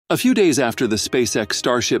A few days after the SpaceX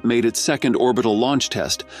Starship made its second orbital launch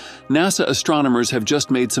test, NASA astronomers have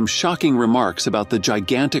just made some shocking remarks about the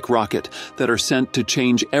gigantic rocket that are sent to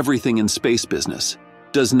change everything in space business.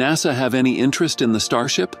 Does NASA have any interest in the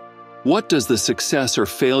Starship? What does the success or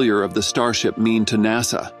failure of the Starship mean to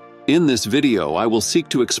NASA? In this video, I will seek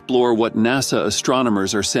to explore what NASA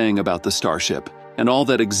astronomers are saying about the Starship and all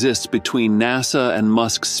that exists between NASA and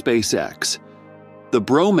Musk's SpaceX. The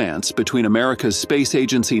bromance between America's space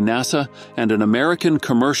agency NASA and an American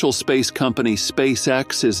commercial space company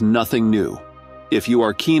SpaceX is nothing new. If you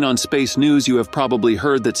are keen on space news, you have probably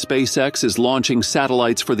heard that SpaceX is launching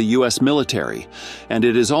satellites for the U.S. military, and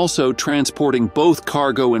it is also transporting both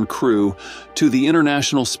cargo and crew to the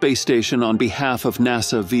International Space Station on behalf of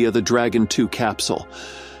NASA via the Dragon 2 capsule.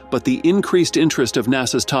 But the increased interest of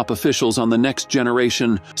NASA's top officials on the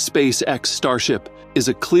next-generation SpaceX Starship is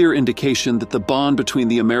a clear indication that the bond between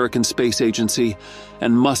the American Space Agency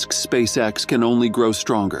and Musk's SpaceX can only grow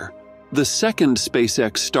stronger. The second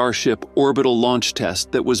SpaceX Starship orbital launch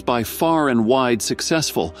test that was by far and wide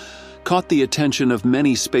successful caught the attention of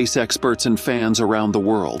many space experts and fans around the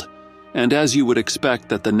world. And as you would expect,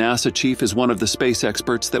 that the NASA chief is one of the space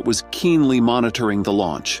experts that was keenly monitoring the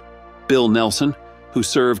launch. Bill Nelson, who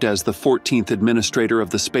served as the 14th administrator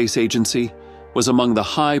of the space agency, was among the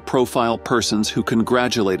high-profile persons who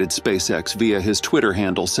congratulated SpaceX via his Twitter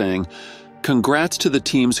handle, saying, "Congrats to the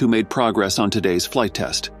teams who made progress on today's flight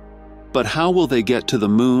test. But how will they get to the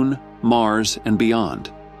Moon, Mars, and beyond?"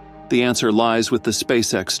 The answer lies with the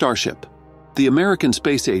SpaceX Starship. The American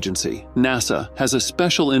Space Agency, NASA, has a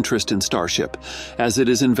special interest in Starship, as it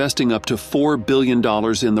is investing up to $4 billion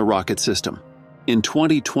in the rocket system. In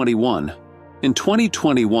 2021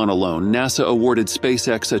 alone, NASA awarded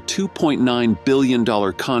SpaceX a $2.9 billion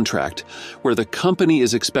contract, where the company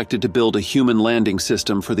is expected to build a human landing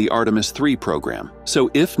system for the Artemis 3 program.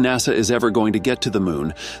 So if NASA is ever going to get to the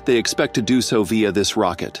Moon, they expect to do so via this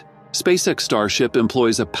rocket. SpaceX Starship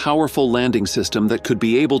employs a powerful landing system that could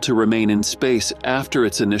be able to remain in space after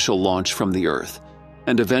its initial launch from the Earth,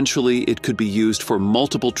 and eventually it could be used for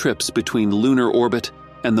multiple trips between lunar orbit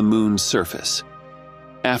and the Moon's surface.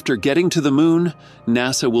 After getting to the Moon,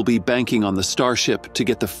 NASA will be banking on the Starship to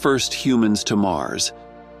get the first humans to Mars.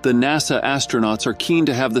 The NASA astronauts are keen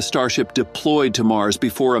to have the Starship deployed to Mars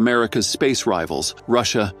before America's space rivals,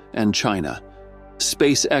 Russia and China.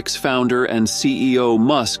 SpaceX founder and CEO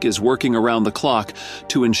Musk is working around the clock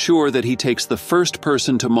to ensure that he takes the first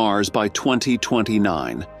person to Mars by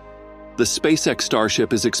 2029. The SpaceX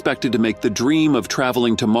Starship is expected to make the dream of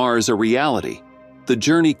traveling to Mars a reality. The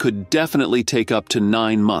journey could definitely take up to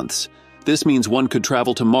 9 months. This means one could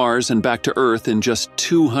travel to Mars and back to Earth in just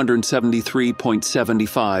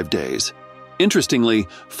 273.75 days. Interestingly,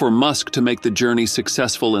 for Musk to make the journey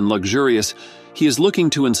successful and luxurious, he is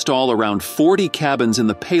looking to install around 40 cabins in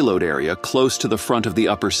the payload area close to the front of the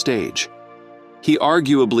upper stage. He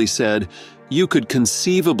arguably said, "You could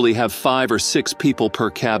conceivably have 5 or 6 people per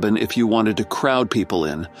cabin if you wanted to crowd people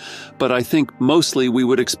in, but I think mostly we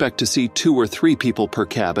would expect to see 2 or 3 people per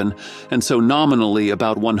cabin, and so nominally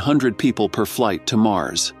about 100 people per flight to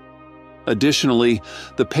Mars." Additionally,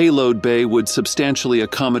 the payload bay would substantially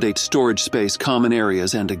accommodate storage space, common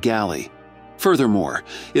areas, and a galley. Furthermore,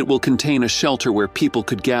 it will contain a shelter where people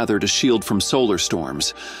could gather to shield from solar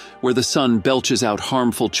storms, where the sun belches out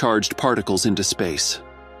harmful charged particles into space.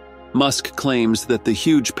 Musk claims that the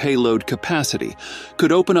huge payload capacity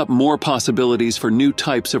could open up more possibilities for new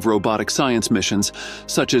types of robotic science missions,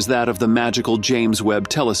 such as that of the magical James Webb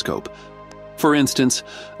Telescope. For instance,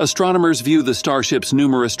 astronomers view the Starship's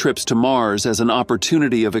numerous trips to Mars as an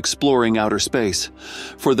opportunity of exploring outer space.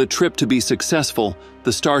 For the trip to be successful,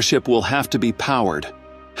 the Starship will have to be powered.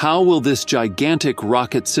 How will this gigantic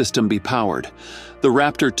rocket system be powered? The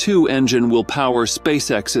Raptor 2 engine will power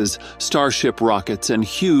SpaceX's Starship rockets and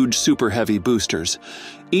huge Super Heavy boosters.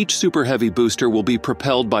 Each Super Heavy booster will be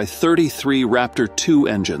propelled by 33 Raptor 2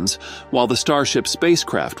 engines, while the Starship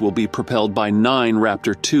spacecraft will be propelled by 9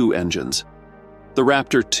 Raptor 2 engines. The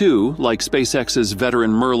Raptor 2, like SpaceX's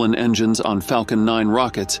veteran Merlin engines on Falcon 9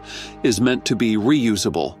 rockets, is meant to be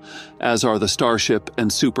reusable, as are the Starship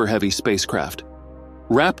and Super Heavy spacecraft.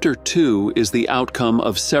 Raptor 2 is the outcome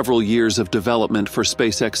of several years of development for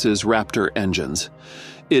SpaceX's Raptor engines.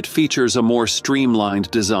 It features a more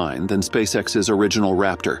streamlined design than SpaceX's original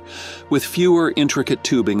Raptor, with fewer intricate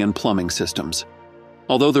tubing and plumbing systems.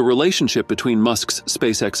 Although the relationship between Musk's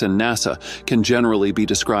SpaceX and NASA can generally be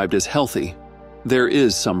described as healthy, there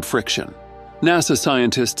is some friction. NASA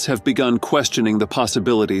scientists have begun questioning the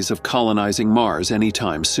possibilities of colonizing Mars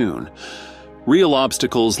anytime soon. Real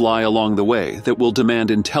obstacles lie along the way that will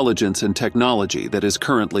demand intelligence and technology that is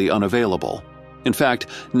currently unavailable. In fact,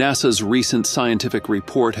 NASA's recent scientific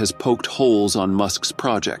report has poked holes on Musk's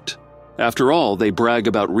project. After all, they brag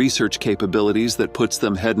about research capabilities that puts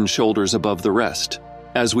them head and shoulders above the rest.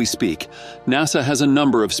 As we speak, NASA has a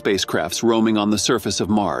number of spacecrafts roaming on the surface of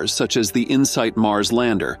Mars, such as the InSight Mars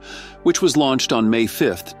lander, which was launched on May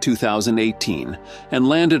 5, 2018, and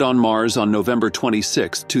landed on Mars on November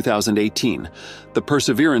 26, 2018, the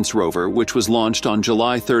Perseverance rover, which was launched on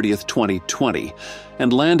July 30, 2020,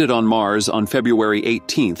 and landed on Mars on February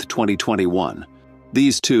 18, 2021.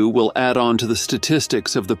 These two will add on to the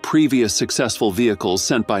statistics of the previous successful vehicles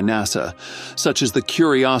sent by NASA, such as the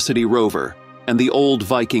Curiosity rover, and the old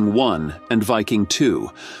Viking 1 and Viking 2,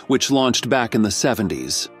 which launched back in the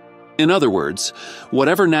 70s. In other words,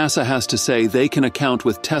 whatever NASA has to say, they can account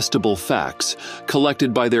with testable facts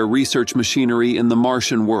collected by their research machinery in the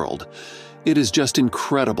Martian world. It is just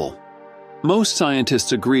incredible. Most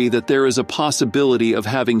scientists agree that there is a possibility of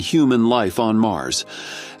having human life on Mars.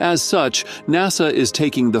 As such, NASA is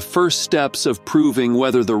taking the first steps of proving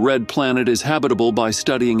whether the red planet is habitable by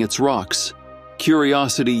studying its rocks.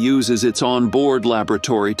 Curiosity uses its on-board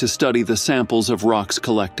laboratory to study the samples of rocks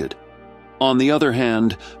collected. On the other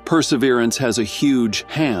hand, Perseverance has a huge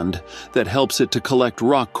hand that helps it to collect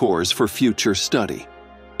rock cores for future study.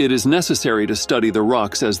 It is necessary to study the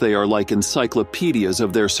rocks as they are like encyclopedias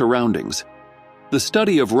of their surroundings. The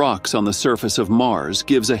study of rocks on the surface of Mars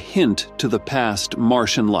gives a hint to the past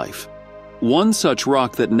Martian life. One such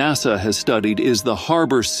rock that NASA has studied is the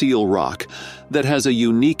Harbor Seal rock that has a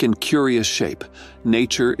unique and curious shape.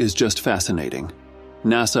 Nature is just fascinating.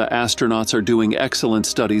 NASA astronauts are doing excellent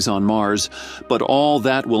studies on Mars, but all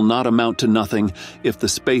that will not amount to nothing if the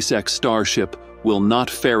SpaceX Starship will not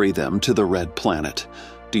ferry them to the red planet.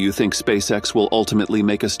 Do you think SpaceX will ultimately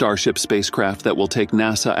make a Starship spacecraft that will take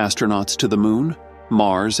NASA astronauts to the Moon,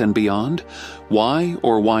 Mars, and beyond? Why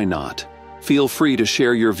or why not? Feel free to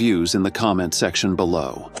share your views in the comment section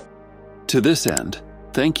below. To this end,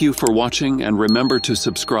 thank you for watching, and remember to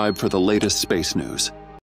subscribe for the latest space news.